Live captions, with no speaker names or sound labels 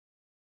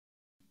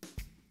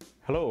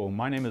Hello,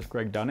 my name is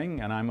Greg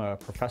Dunning and I'm a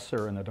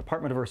professor in the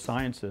Department of Earth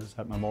Sciences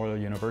at Memorial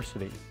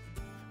University.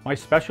 My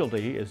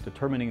specialty is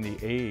determining the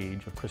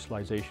age of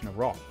crystallization of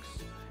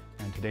rocks,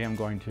 and today I'm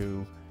going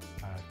to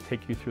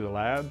take you through the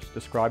labs,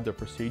 describe the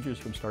procedures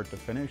from start to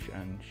finish,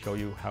 and show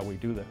you how we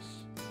do this.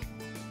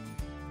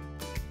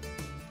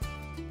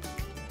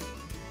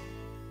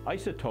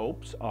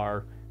 Isotopes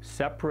are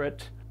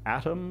separate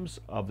atoms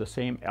of the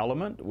same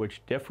element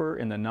which differ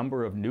in the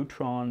number of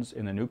neutrons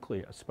in the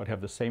nucleus but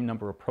have the same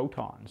number of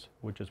protons,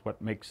 which is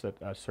what makes it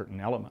a certain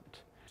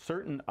element.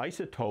 Certain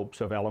isotopes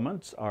of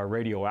elements are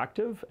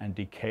radioactive and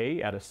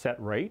decay at a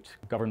set rate,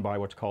 governed by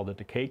what's called the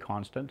decay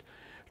constant,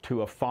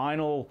 to a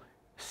final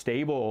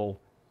stable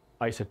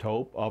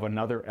isotope of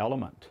another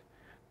element.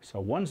 So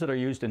ones that are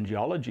used in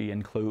geology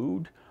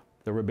include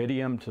the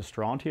rubidium to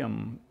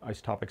strontium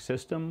isotopic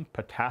system,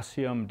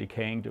 potassium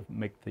decaying to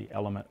make the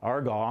element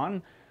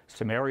argon,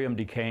 samarium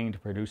decaying to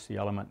produce the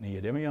element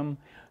neodymium,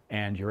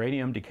 and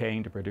uranium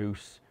decaying to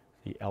produce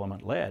the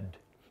element lead.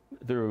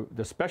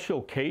 The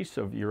special case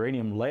of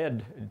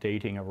uranium-lead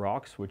dating of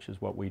rocks, which is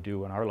what we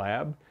do in our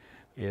lab,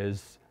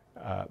 is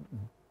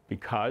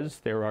because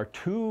there are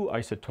two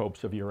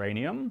isotopes of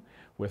uranium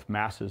with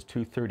masses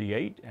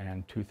 238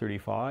 and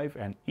 235,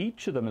 and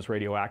each of them is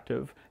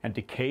radioactive and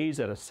decays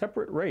at a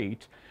separate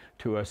rate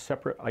to a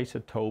separate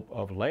isotope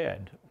of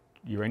lead.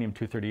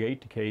 Uranium-238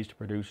 decays to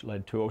produce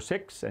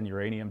lead-206, and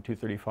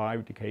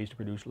uranium-235 decays to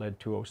produce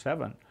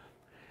lead-207.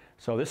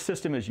 So this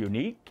system is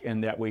unique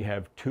in that we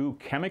have two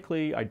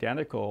chemically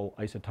identical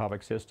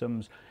isotopic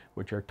systems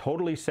which are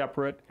totally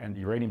separate, and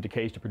uranium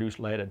decays to produce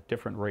lead at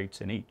different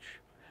rates in each.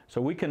 So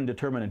we can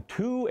determine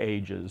two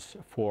ages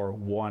for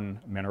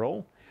one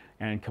mineral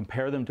and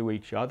compare them to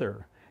each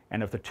other.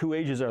 And if the two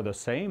ages are the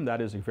same,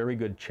 that is a very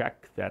good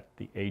check that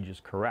the age is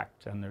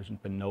correct and there's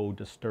been no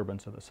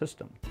disturbance of the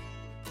system.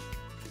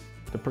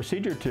 The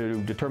procedure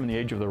to determine the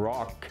age of the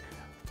rock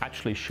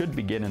actually should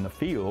begin in the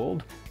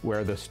field,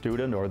 where the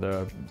student or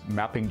the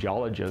mapping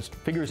geologist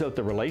figures out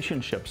the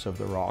relationships of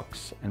the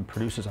rocks and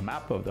produces a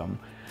map of them,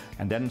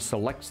 and then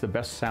selects the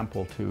best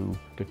sample to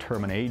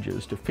determine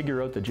ages to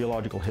figure out the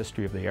geological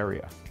history of the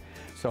area.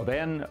 So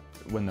then,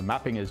 when the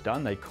mapping is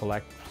done, they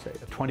collect, say,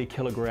 a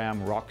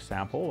 20-kilogram rock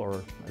sample,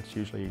 or it's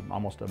usually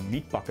almost a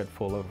meat bucket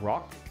full of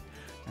rock,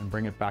 and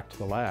bring it back to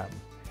the lab.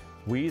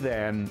 We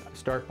then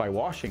start by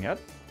washing it,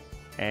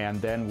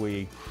 and then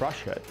we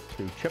crush it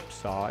to chip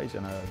size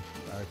in a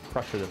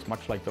crusher that's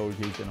much like those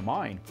used in a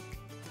mine.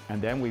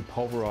 And then we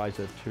pulverize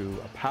it to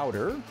a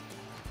powder,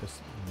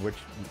 which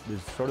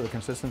is sort of the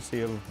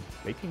consistency of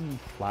baking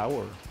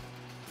flour.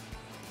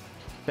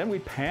 Then we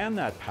pan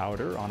that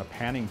powder on a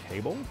panning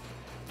table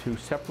to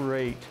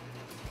separate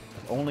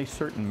only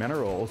certain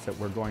minerals that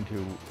we're going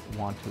to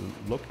want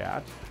to look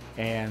at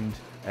and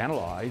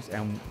analyze,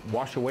 and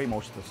wash away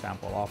most of the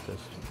sample off this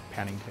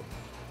panning table.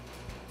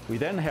 We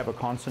then have a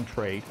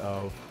concentrate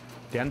of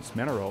dense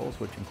minerals,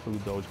 which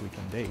include those we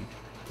can date,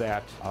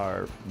 that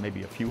are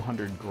maybe a few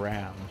hundred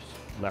grams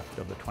left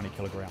of the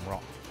 20-kilogram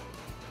rock.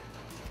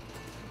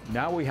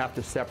 Now we have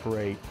to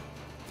separate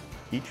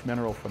each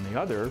mineral from the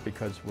other,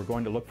 because we're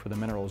going to look for the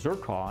mineral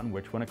zircon,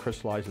 which when it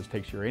crystallizes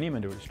takes uranium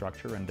into its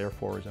structure and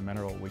therefore is a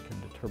mineral we can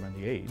determine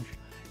the age.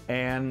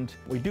 And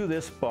we do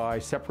this by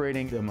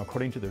separating them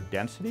according to their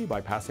density,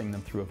 by passing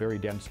them through a very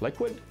dense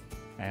liquid,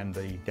 and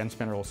the dense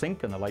minerals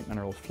sink and the light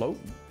minerals float.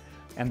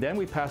 And then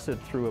we pass it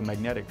through a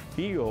magnetic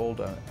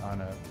field on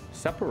a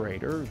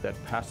separator that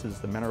passes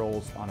the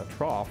minerals on a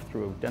trough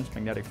through a dense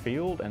magnetic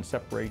field and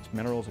separates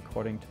minerals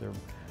according to their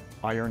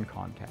iron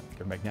content,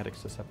 their magnetic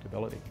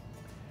susceptibility.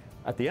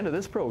 At the end of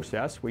this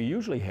process, we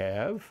usually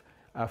have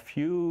a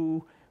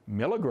few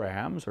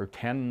milligrams, or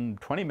 10,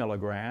 20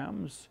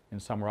 milligrams in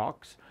some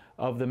rocks,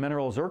 of the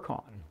mineral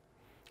zircon,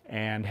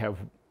 and have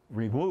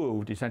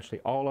removed essentially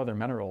all other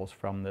minerals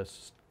from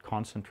this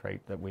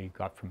concentrate that we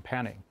got from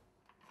panning.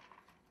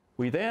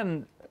 We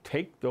then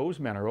take those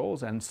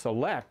minerals and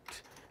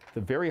select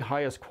the very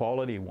highest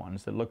quality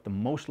ones that look the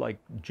most like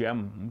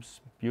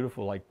gems,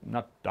 beautiful, like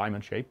not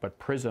diamond shaped, but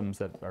prisms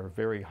that are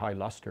very high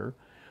luster,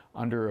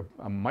 under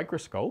a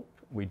microscope.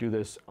 We do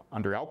this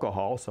under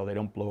alcohol so they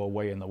don't blow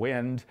away in the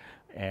wind,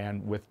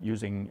 and with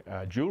using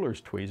jeweler's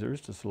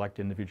tweezers to select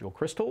individual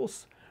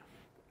crystals.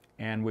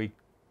 And we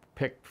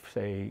pick,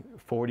 say,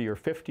 40 or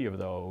 50 of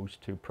those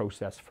to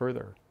process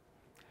further.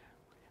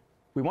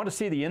 We want to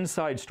see the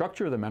inside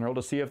structure of the mineral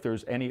to see if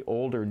there's any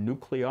older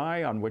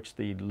nuclei on which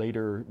the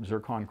later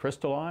zircon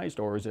crystallized,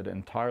 or is it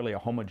entirely a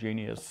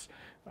homogeneous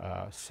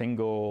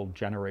single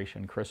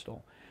generation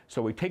crystal.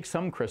 So we take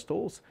some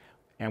crystals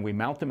and we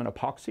mount them in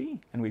epoxy,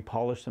 and we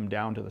polish them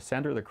down to the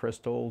center of the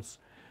crystals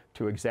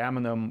to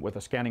examine them with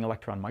a scanning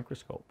electron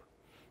microscope.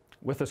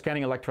 With the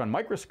scanning electron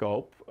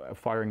microscope,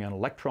 firing an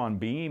electron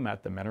beam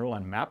at the mineral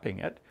and mapping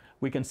it,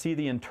 we can see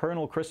the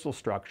internal crystal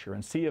structure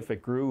and see if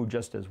it grew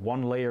just as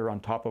one layer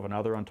on top of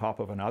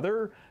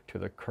another to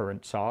the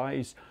current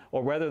size,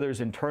 or whether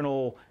there's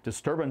internal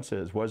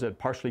disturbances. Was it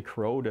partially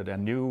corroded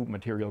and new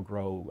material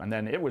grow, and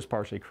then it was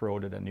partially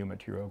corroded and new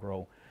material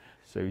grow?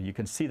 So you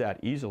can see that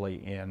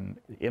easily in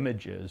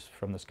images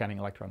from the scanning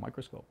electron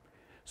microscope.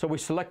 So we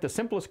select the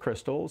simplest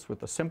crystals with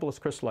the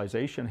simplest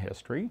crystallization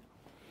history,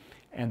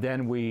 and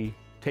then we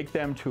take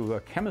them to a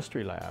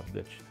chemistry lab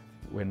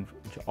when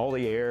all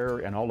the air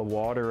and all the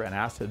water and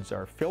acids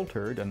are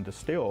filtered and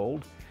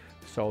distilled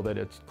so that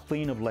it's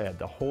clean of lead.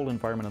 The whole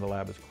environment of the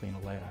lab is clean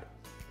of lead.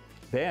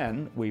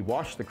 Then we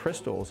wash the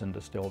crystals in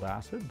distilled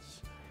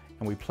acids,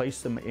 and we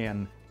place them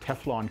in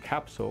Teflon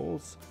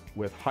capsules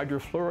with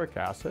hydrofluoric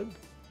acid.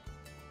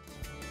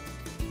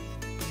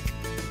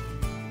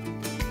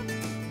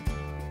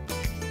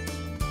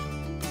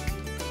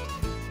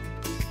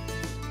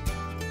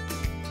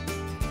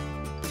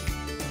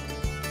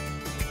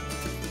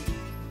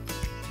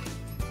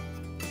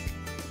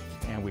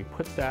 And we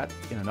put that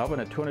in an oven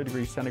at 200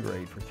 degrees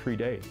centigrade for 3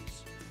 days.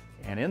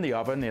 And in the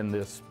oven, in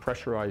this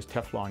pressurized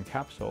Teflon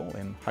capsule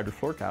in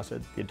hydrofluoric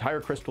acid, the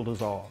entire crystal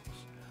dissolves.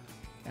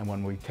 And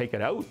when we take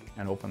it out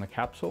and open the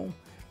capsule,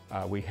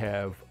 we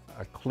have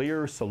a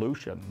clear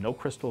solution, no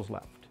crystals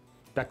left.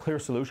 That clear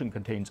solution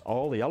contains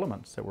all the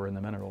elements that were in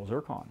the mineral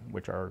zircon,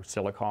 which are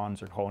silicon,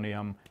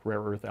 zirconium,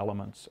 rare earth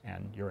elements,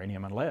 and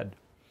uranium and lead.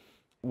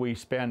 We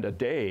spend a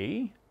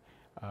day,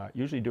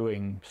 usually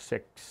doing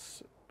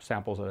 6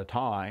 samples at a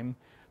time,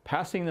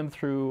 passing them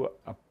through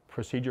a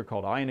procedure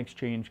called ion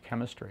exchange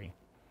chemistry.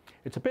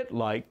 It's a bit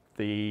like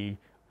the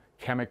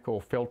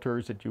chemical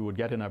filters that you would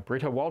get in a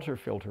Brita-Walter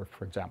filter,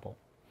 for example.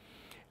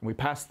 And we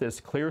pass this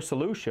clear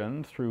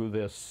solution through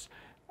this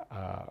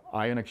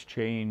ion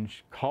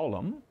exchange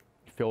column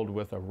filled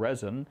with a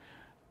resin,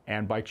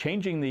 and by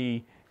changing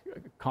the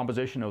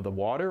composition of the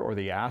water or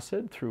the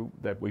acid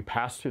that we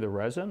pass through the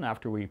resin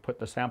after we put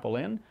the sample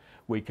in,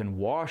 we can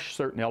wash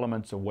certain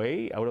elements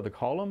away out of the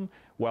column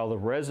while the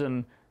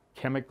resin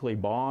chemically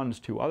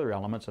bonds to other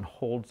elements and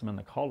holds them in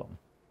the column.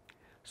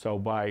 So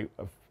by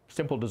a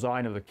simple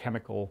design of the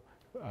chemical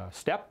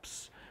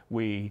steps,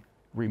 we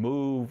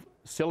remove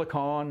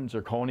silicon,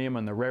 zirconium,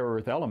 and the rare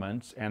earth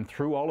elements, and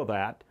through all of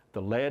that,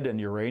 the lead and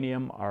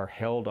uranium are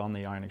held on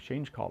the ion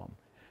exchange column.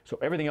 So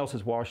everything else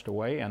is washed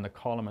away, and the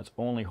column is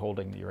only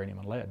holding the uranium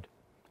and lead.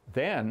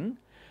 Then,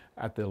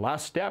 at the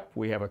last step,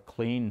 we have a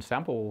clean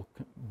sample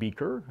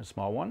beaker, a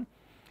small one,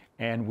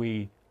 and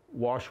we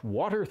wash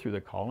water through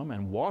the column,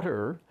 and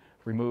water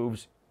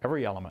removes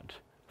every element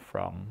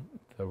from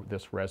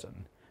this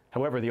resin.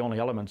 However, the only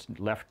elements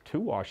left to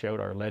wash out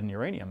are lead and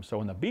uranium.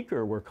 So in the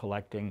beaker, we're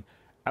collecting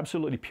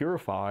absolutely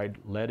purified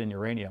lead and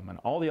uranium, and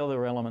all the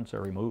other elements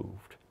are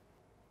removed.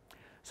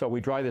 So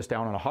we dry this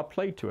down on a hot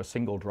plate to a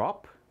single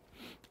drop,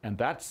 and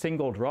that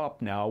single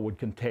drop now would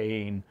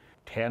contain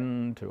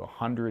 10 to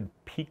 100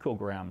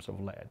 picograms of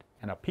lead.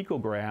 And a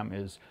picogram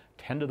is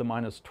 10 to the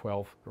minus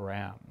 12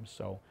 grams.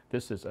 So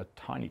this is a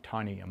tiny,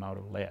 tiny amount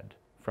of lead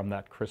from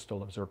that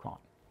crystal of zircon.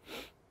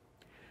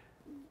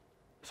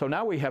 So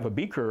now we have a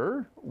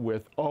beaker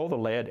with all the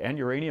lead and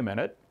uranium in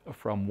it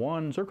from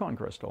one zircon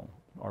crystal,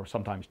 or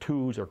sometimes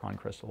 2 zircon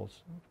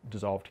crystals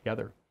dissolved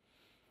together.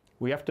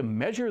 We have to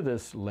measure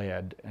this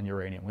lead and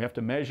uranium. We have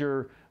to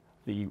measure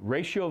the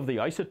ratio of the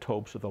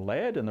isotopes of the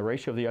lead and the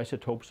ratio of the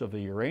isotopes of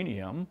the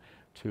uranium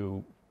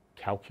to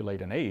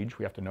calculate an age.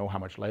 We have to know how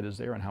much lead is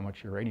there and how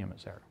much uranium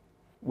is there.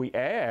 We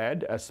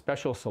add a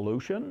special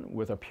solution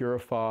with a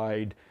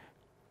purified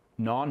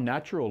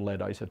non-natural lead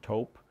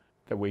isotope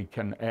that we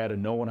can add a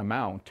known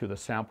amount to the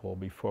sample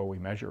before we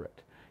measure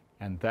it.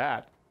 And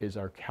that is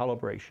our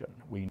calibration.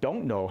 We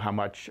don't know how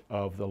much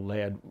of the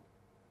lead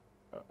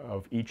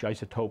of each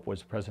isotope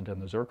was present in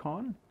the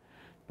zircon,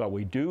 but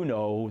we do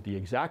know the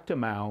exact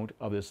amount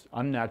of this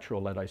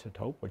unnatural lead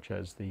isotope, which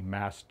has the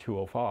mass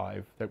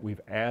 205, that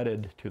we've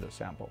added to the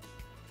sample.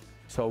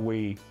 So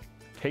we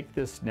take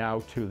this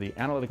now to the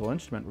analytical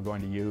instrument we're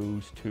going to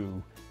use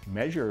to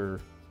measure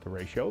the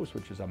ratios,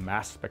 which is a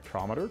mass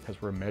spectrometer,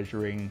 because we're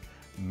measuring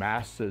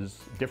masses,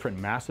 different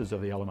masses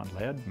of the element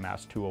lead,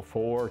 mass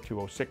 204,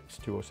 206,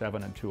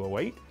 207, and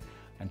 208.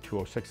 And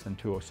 206 and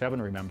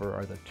 207, remember,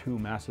 are the 2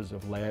 masses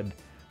of lead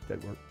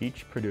that were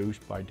each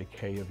produced by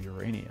decay of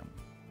uranium.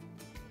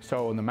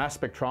 So in the mass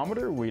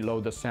spectrometer, we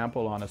load the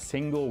sample on a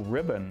single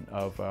ribbon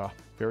of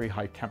very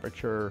high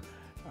temperature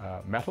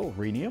metal,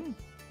 rhenium,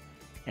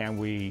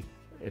 and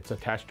it's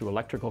attached to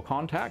electrical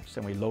contacts,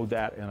 and we load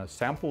that in a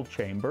sample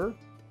chamber.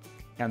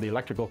 And the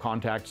electrical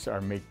contacts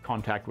make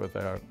contact with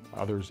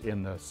others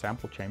in the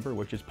sample chamber,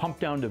 which is pumped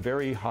down to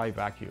very high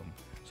vacuum.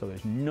 So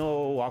there's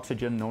no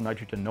oxygen, no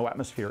nitrogen, no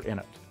atmosphere in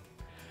it.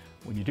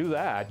 When you do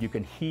that, you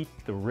can heat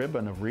the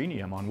ribbon of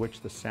rhenium on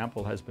which the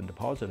sample has been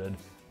deposited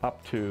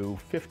up to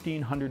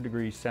 1500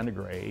 degrees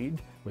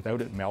centigrade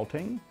without it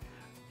melting.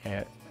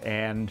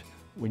 And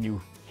when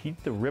you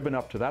heat the ribbon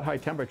up to that high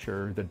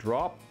temperature, the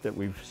drop that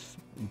we've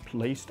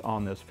placed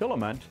on this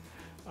filament,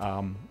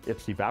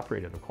 it's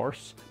evaporated, of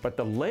course, but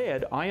the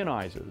lead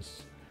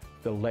ionizes.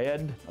 The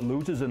lead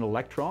loses an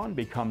electron,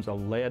 becomes a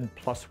lead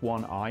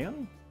 +1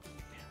 ion,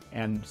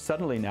 and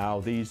suddenly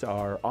now these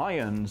are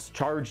ions,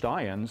 charged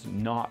ions,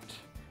 not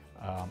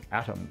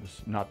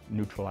atoms, not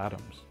neutral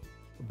atoms.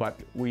 but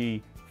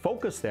we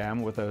focus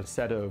them with a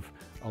set of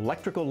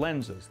electrical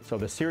lenses. So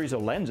the series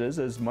of lenses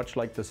is much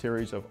like the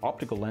series of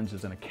optical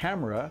lenses in a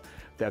camera,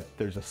 that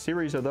there's a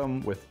series of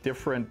them with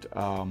different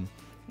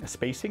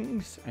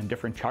spacings and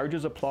different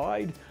charges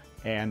applied,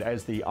 and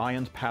as the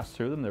ions pass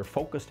through them, they're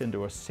focused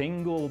into a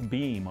single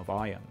beam of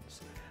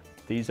ions.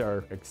 These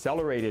are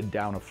accelerated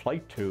down a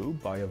flight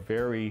tube by a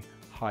very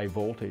high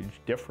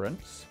voltage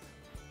difference,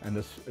 and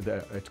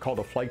it's called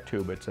a flight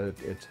tube. It's a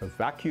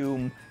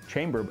vacuum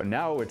chamber, but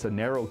now it's a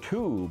narrow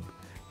tube,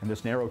 and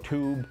this narrow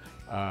tube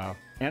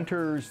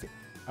enters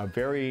a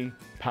very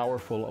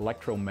powerful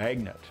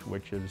electromagnet,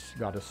 which has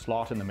got a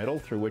slot in the middle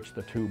through which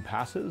the tube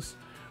passes,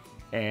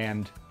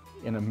 and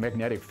in a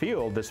magnetic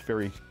field, this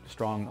very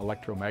strong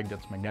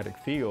electromagnet's magnetic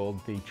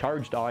field, the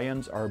charged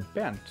ions are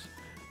bent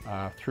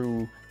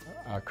through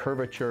a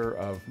curvature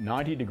of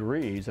 90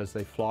 degrees as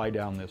they fly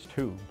down this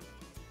tube.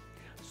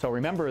 So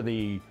remember,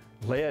 the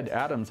lead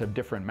atoms have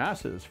different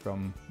masses,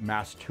 from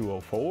mass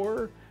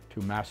 204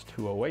 to mass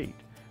 208.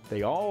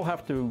 They all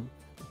have to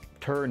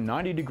turn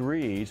 90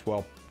 degrees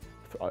while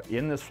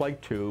in this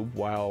flight tube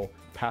while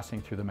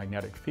passing through the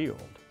magnetic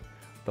field.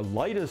 The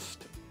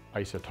lightest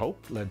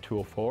isotope,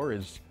 lead-204,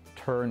 is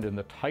turned in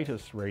the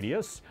tightest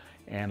radius,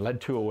 and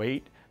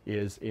lead-208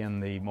 is in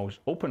the most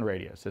open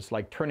radius. It's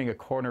like turning a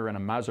corner in a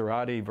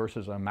Maserati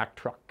versus a Mack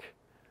truck.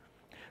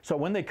 So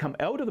when they come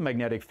out of the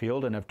magnetic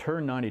field and have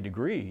turned 90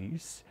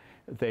 degrees,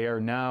 they are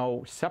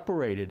now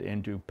separated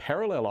into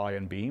parallel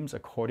ion beams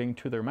according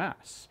to their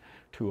mass.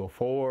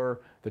 204,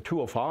 the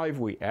 205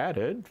 we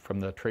added from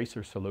the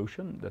tracer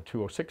solution, the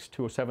 206,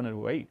 207, and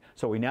 208.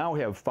 So we now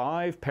have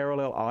 5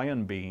 parallel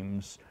ion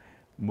beams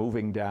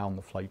moving down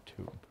the flight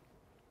tube.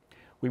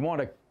 We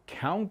want to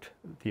count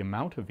the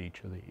amount of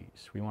each of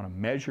these. We want to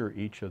measure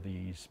each of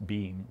these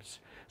beams.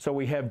 So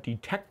we have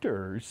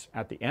detectors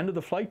at the end of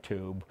the flight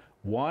tube,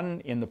 one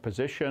in the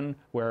position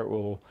where it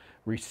will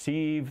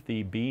receive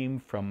the beam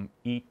from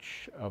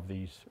each of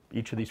these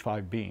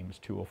 5 beams,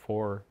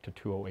 204 to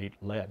 208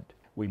 lead.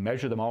 We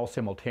measure them all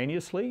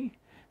simultaneously,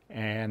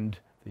 and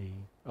the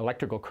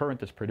electrical current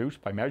that's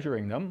produced by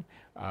measuring them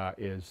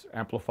is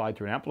amplified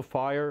through an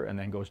amplifier and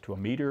then goes to a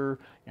meter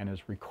and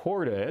is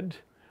recorded,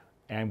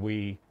 and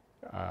we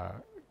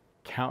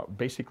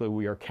basically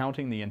we are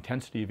counting the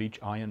intensity of each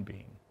ion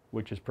beam,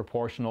 which is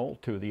proportional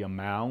to the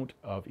amount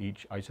of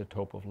each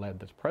isotope of lead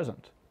that's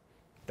present.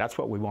 That's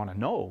what we want to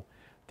know,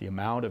 the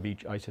amount of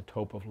each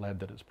isotope of lead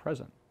that is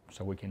present,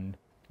 so we can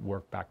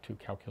work back to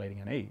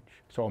calculating an age.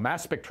 So a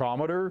mass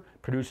spectrometer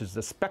produces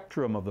the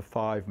spectrum of the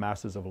 5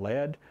 masses of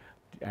lead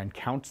and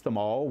counts them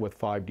all with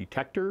 5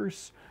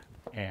 detectors,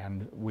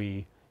 and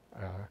we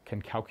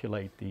can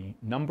calculate the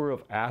number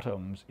of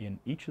atoms in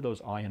each of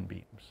those ion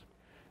beams.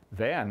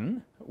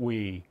 Then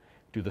we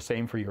do the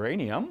same for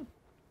uranium,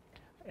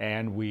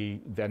 and we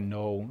then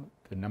know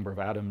the number of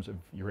atoms of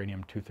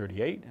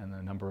uranium-238 and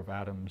the number of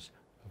atoms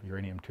of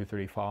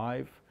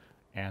uranium-235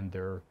 and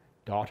their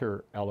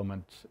daughter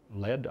element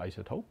lead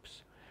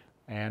isotopes.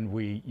 And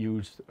we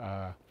use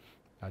a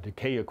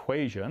decay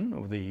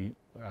equation, the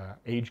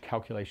age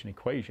calculation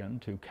equation,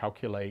 to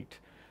calculate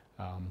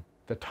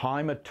the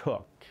time it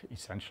took,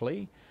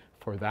 essentially,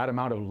 for that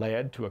amount of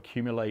lead to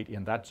accumulate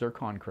in that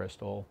zircon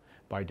crystal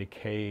by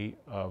decay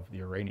of the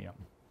uranium.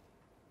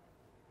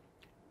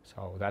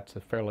 So that's a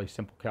fairly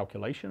simple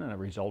calculation, and it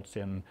results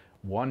in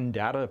one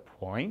data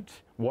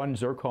point, one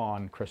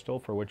zircon crystal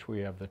for which we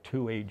have the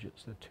 2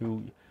 ages, the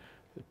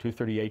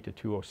 238 to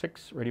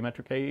 206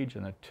 radiometric age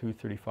and the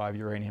 235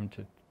 uranium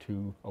to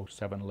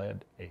 207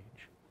 lead age.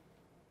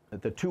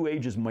 The 2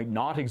 ages might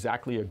not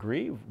exactly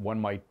agree.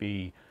 One might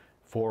be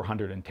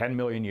 410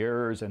 million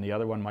years, and the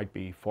other one might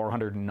be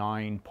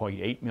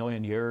 409.8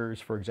 million years,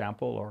 for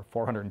example, or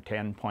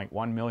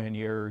 410.1 million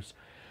years.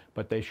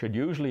 But they should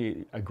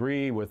usually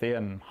agree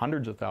within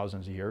hundreds of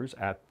thousands of years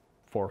at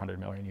 400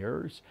 million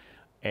years.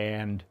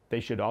 And they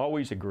should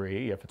always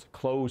agree, if it's a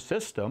closed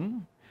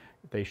system,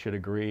 they should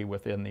agree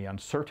within the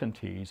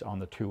uncertainties on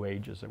the 2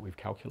 ages that we've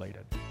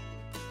calculated.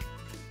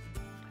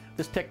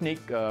 This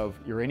technique of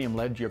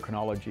uranium-lead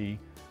geochronology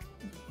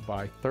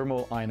by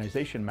thermal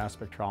ionization mass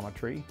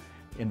spectrometry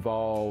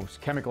involves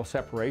chemical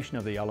separation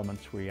of the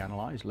elements we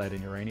analyze, lead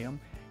and uranium,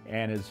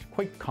 and is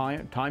quite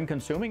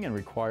time-consuming and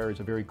requires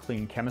a very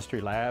clean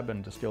chemistry lab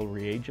and distilled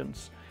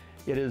reagents.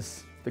 It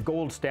is the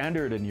gold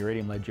standard in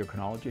uranium-lead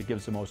geochronology. It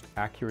gives the most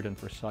accurate and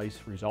precise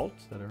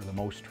results that are the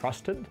most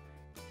trusted.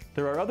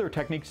 There are other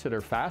techniques that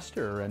are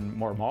faster and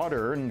more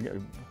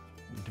modern,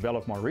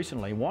 developed more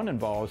recently. One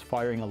involves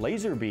firing a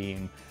laser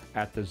beam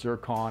at the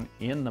zircon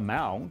in the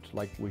mount,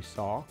 like we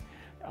saw,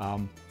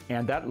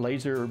 and that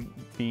laser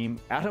beam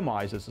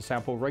atomizes the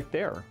sample right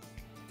there.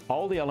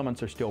 All the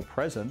elements are still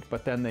present,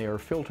 but then they are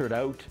filtered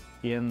out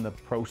in the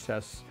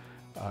process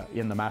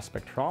in the mass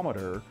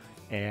spectrometer,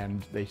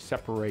 and they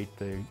separate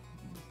the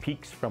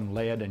peaks from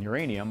lead and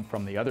uranium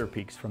from the other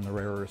peaks from the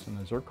rare earths and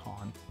the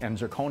zircon and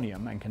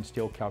zirconium, and can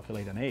still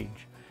calculate an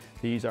age.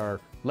 These are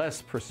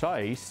less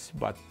precise,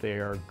 but they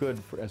are good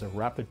as a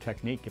rapid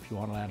technique if you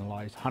want to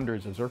analyze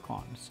hundreds of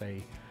zircons,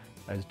 say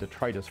as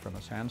detritus from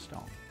a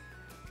sandstone.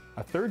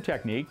 A third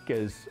technique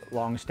is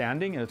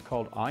long-standing, and it's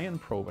called ion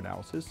probe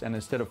analysis. And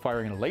instead of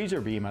firing a laser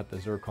beam at the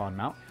zircon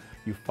mount,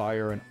 you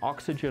fire an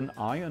oxygen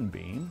ion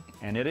beam,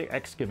 and it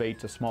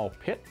excavates a small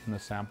pit in the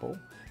sample,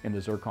 in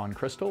the zircon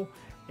crystal,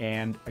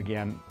 and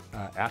again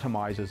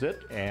atomizes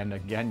it. And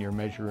again, you're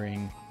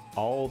measuring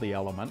all the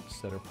elements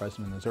that are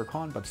present in the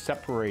zircon, but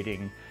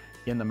separating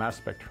in the mass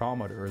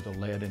spectrometer the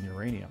lead and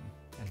uranium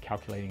and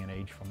calculating an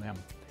age from them.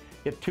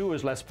 It too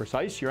is less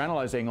precise. You're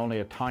analyzing only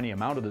a tiny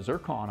amount of the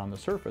zircon on the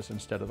surface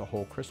instead of the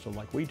whole crystal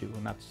like we do,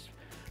 and that's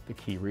the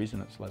key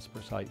reason it's less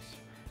precise,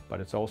 but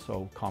it's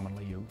also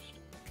commonly used.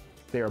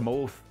 They are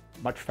both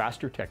much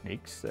faster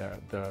techniques.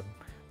 The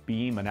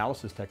beam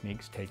analysis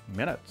techniques take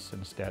minutes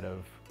instead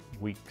of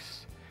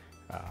weeks,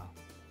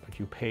 but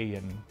you pay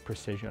in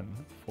precision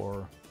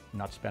for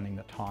not spending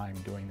the time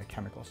doing the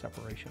chemical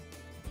separation.